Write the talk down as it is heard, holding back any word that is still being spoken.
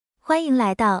欢迎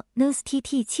来到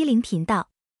newstt70 频道，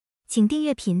请订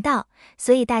阅频道，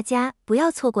所以大家不要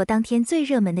错过当天最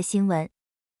热门的新闻。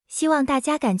希望大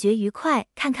家感觉愉快，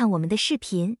看看我们的视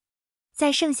频。在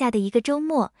盛夏的一个周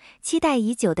末，期待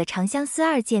已久的长相思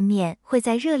2见面会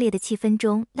在热烈的气氛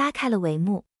中拉开了帷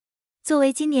幕。作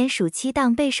为今年暑期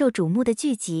档备受瞩目的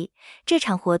剧集，这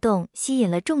场活动吸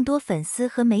引了众多粉丝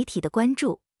和媒体的关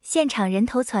注，现场人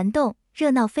头攒动，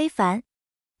热闹非凡。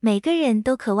每个人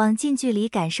都渴望近距离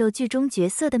感受剧中角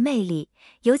色的魅力，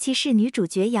尤其是女主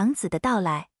角杨紫的到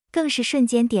来，更是瞬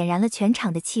间点燃了全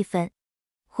场的气氛。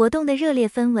活动的热烈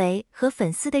氛围和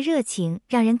粉丝的热情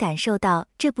让人感受到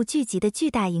这部剧集的巨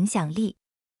大影响力。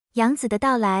杨紫的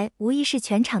到来无疑是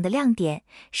全场的亮点，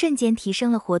瞬间提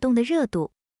升了活动的热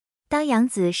度。当杨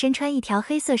紫身穿一条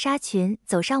黑色纱裙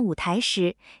走上舞台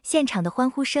时，现场的欢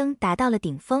呼声达到了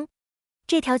顶峰。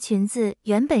这条裙子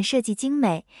原本设计精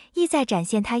美，意在展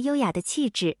现她优雅的气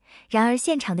质，然而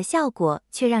现场的效果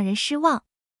却让人失望。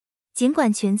尽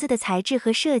管裙子的材质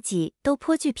和设计都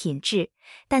颇具品质，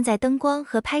但在灯光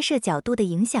和拍摄角度的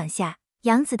影响下，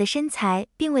杨紫的身材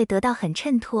并未得到很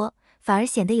衬托，反而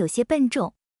显得有些笨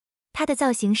重。她的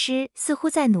造型师似乎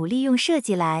在努力用设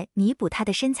计来弥补她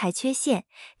的身材缺陷，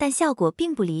但效果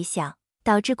并不理想，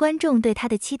导致观众对她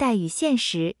的期待与现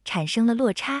实产生了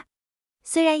落差。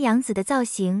虽然杨紫的造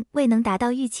型未能达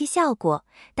到预期效果，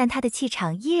但她的气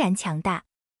场依然强大。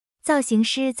造型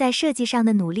师在设计上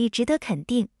的努力值得肯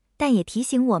定，但也提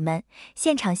醒我们，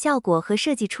现场效果和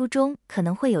设计初衷可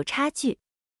能会有差距。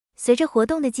随着活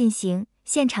动的进行，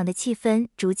现场的气氛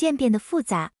逐渐变得复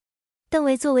杂。邓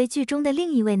为作为剧中的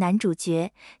另一位男主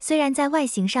角，虽然在外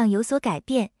形上有所改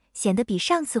变，显得比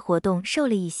上次活动瘦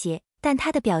了一些，但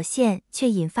他的表现却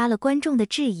引发了观众的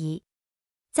质疑。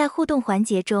在互动环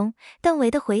节中，邓为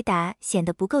的回答显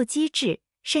得不够机智，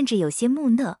甚至有些木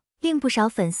讷，令不少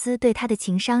粉丝对他的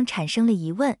情商产生了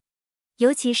疑问。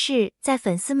尤其是在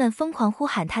粉丝们疯狂呼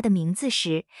喊他的名字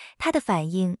时，他的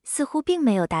反应似乎并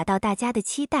没有达到大家的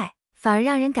期待，反而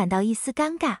让人感到一丝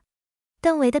尴尬。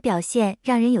邓为的表现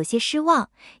让人有些失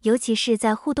望，尤其是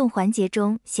在互动环节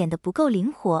中显得不够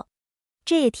灵活。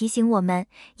这也提醒我们，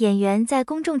演员在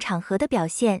公众场合的表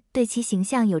现对其形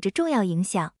象有着重要影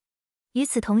响。与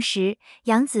此同时，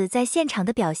杨紫在现场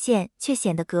的表现却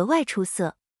显得格外出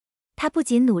色。她不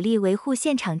仅努力维护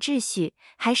现场秩序，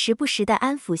还时不时地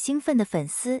安抚兴奋的粉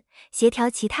丝，协调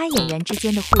其他演员之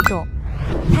间的互动。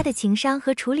她的情商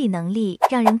和处理能力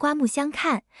让人刮目相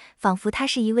看，仿佛她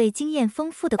是一位经验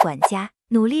丰富的管家，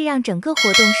努力让整个活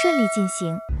动顺利进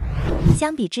行。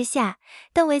相比之下，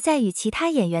邓为在与其他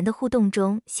演员的互动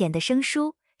中显得生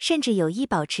疏，甚至有意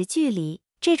保持距离。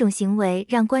这种行为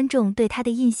让观众对他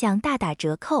的印象大打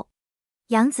折扣。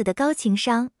杨紫的高情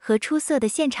商和出色的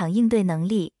现场应对能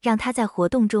力让他在活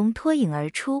动中脱颖而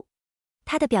出。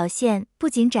他的表现不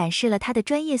仅展示了他的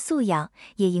专业素养，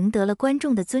也赢得了观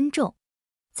众的尊重。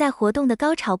在活动的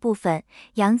高潮部分，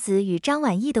杨紫与张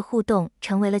晚意的互动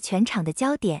成为了全场的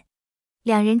焦点。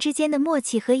两人之间的默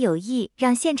契和友谊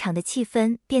让现场的气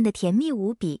氛变得甜蜜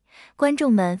无比，观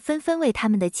众们纷纷为他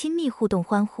们的亲密互动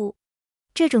欢呼。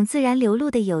这种自然流露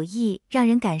的友谊让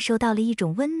人感受到了一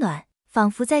种温暖，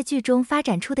仿佛在剧中发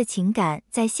展出的情感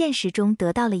在现实中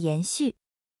得到了延续。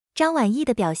张晚意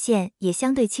的表现也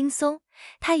相对轻松，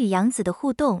她与杨紫的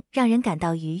互动让人感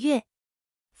到愉悦，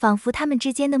仿佛他们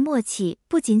之间的默契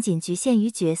不仅仅局限于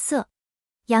角色。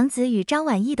杨紫与张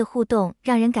晚意的互动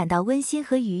让人感到温馨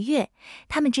和愉悦，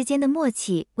他们之间的默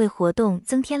契为活动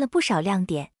增添了不少亮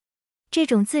点。这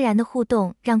种自然的互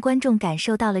动让观众感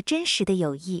受到了真实的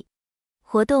友谊。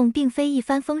活动并非一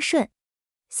帆风顺，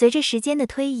随着时间的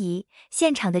推移，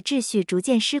现场的秩序逐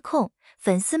渐失控，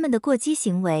粉丝们的过激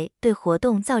行为对活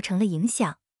动造成了影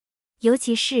响。尤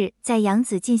其是在杨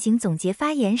紫进行总结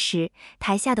发言时，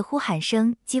台下的呼喊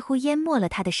声几乎淹没了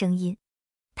她的声音。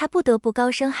她不得不高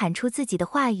声喊出自己的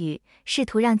话语，试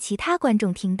图让其他观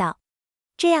众听到。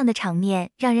这样的场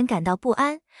面让人感到不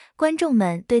安，观众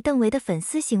们对邓为的粉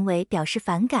丝行为表示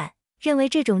反感，认为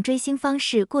这种追星方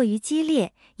式过于激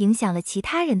烈，影响了其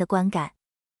他人的观感。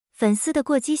粉丝的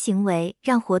过激行为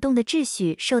让活动的秩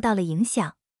序受到了影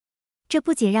响。这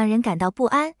不仅让人感到不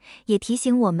安，也提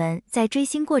醒我们在追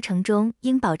星过程中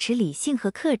应保持理性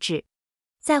和克制。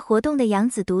在活动的杨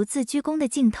紫独自鞠躬的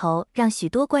镜头让许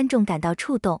多观众感到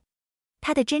触动。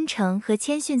她的真诚和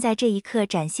谦逊在这一刻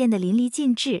展现得淋漓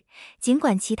尽致，尽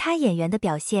管其他演员的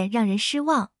表现让人失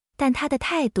望，但她的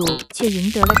态度却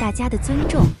赢得了大家的尊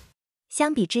重。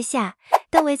相比之下，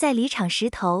邓为在离场时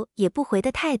头也不回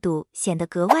的态度显得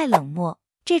格外冷漠，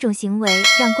这种行为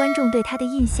让观众对他的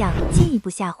印象进一步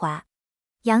下滑。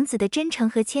杨紫的真诚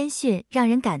和谦逊让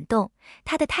人感动，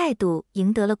她的态度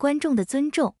赢得了观众的尊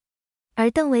重。而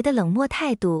邓为的冷漠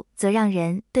态度则让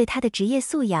人对他的职业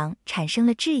素养产生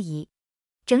了质疑。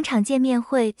整场见面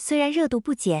会虽然热度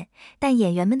不减，但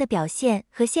演员们的表现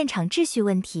和现场秩序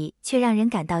问题却让人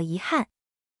感到遗憾。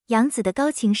杨紫的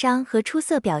高情商和出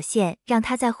色表现让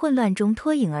她在混乱中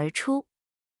脱颖而出，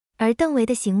而邓为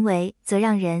的行为则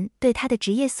让人对他的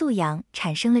职业素养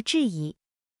产生了质疑。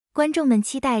观众们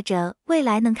期待着未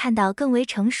来能看到更为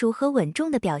成熟和稳重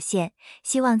的表现，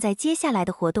希望在接下来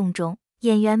的活动中，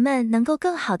演员们能够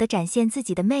更好地展现自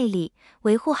己的魅力，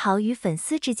维护好与粉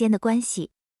丝之间的关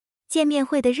系。见面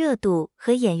会的热度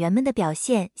和演员们的表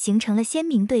现形成了鲜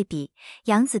明对比，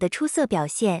杨紫的出色表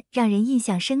现让人印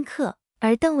象深刻，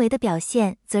而邓为的表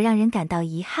现则让人感到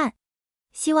遗憾。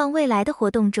希望未来的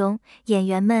活动中，演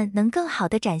员们能更好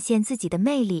地展现自己的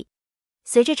魅力。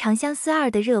随着《长相思2》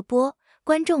的热播，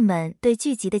观众们对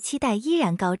剧集的期待依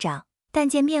然高涨，但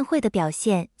见面会的表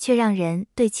现却让人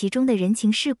对其中的人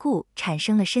情世故产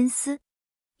生了深思。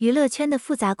娱乐圈的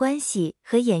复杂关系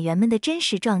和演员们的真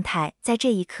实状态在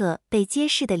这一刻被揭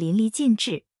示得淋漓尽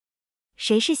致。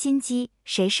谁是心机，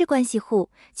谁是关系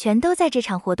户，全都在这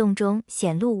场活动中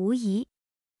显露无遗。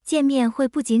见面会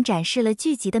不仅展示了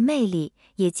剧集的魅力，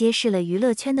也揭示了娱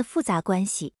乐圈的复杂关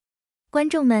系。观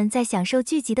众们在享受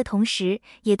剧集的同时，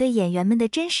也对演员们的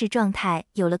真实状态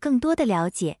有了更多的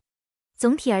了解。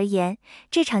总体而言，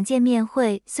这场见面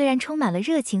会虽然充满了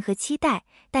热情和期待，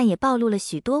但也暴露了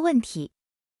许多问题。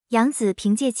杨紫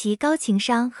凭借其高情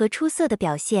商和出色的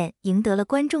表现赢得了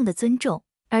观众的尊重，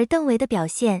而邓为的表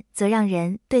现则让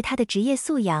人对他的职业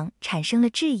素养产生了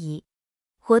质疑。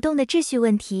活动的秩序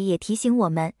问题也提醒我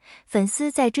们，粉丝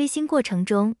在追星过程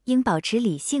中应保持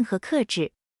理性和克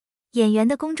制。演员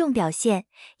的公众表现，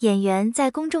演员在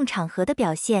公众场合的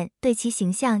表现对其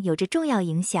形象有着重要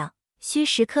影响，需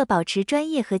时刻保持专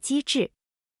业和机智。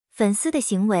粉丝的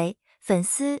行为，粉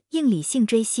丝应理性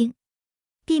追星，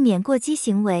避免过激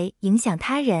行为影响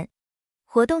他人。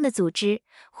活动的组织，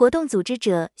活动组织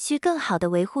者需更好地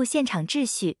维护现场秩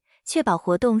序，确保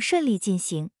活动顺利进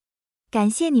行。感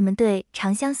谢你们对《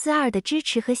长相思2》的支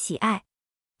持和喜爱。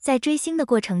在追星的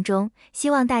过程中，希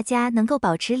望大家能够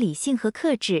保持理性和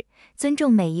克制，尊重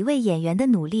每一位演员的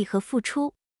努力和付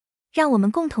出。让我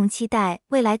们共同期待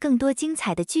未来更多精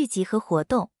彩的剧集和活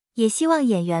动，也希望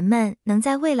演员们能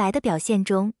在未来的表现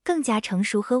中更加成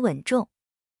熟和稳重。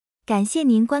感谢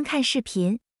您观看视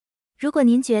频。如果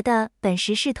您觉得本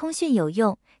时事通讯有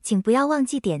用，请不要忘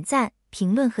记点赞、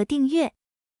评论和订阅。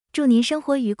祝您生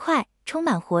活愉快，充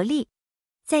满活力。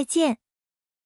再见。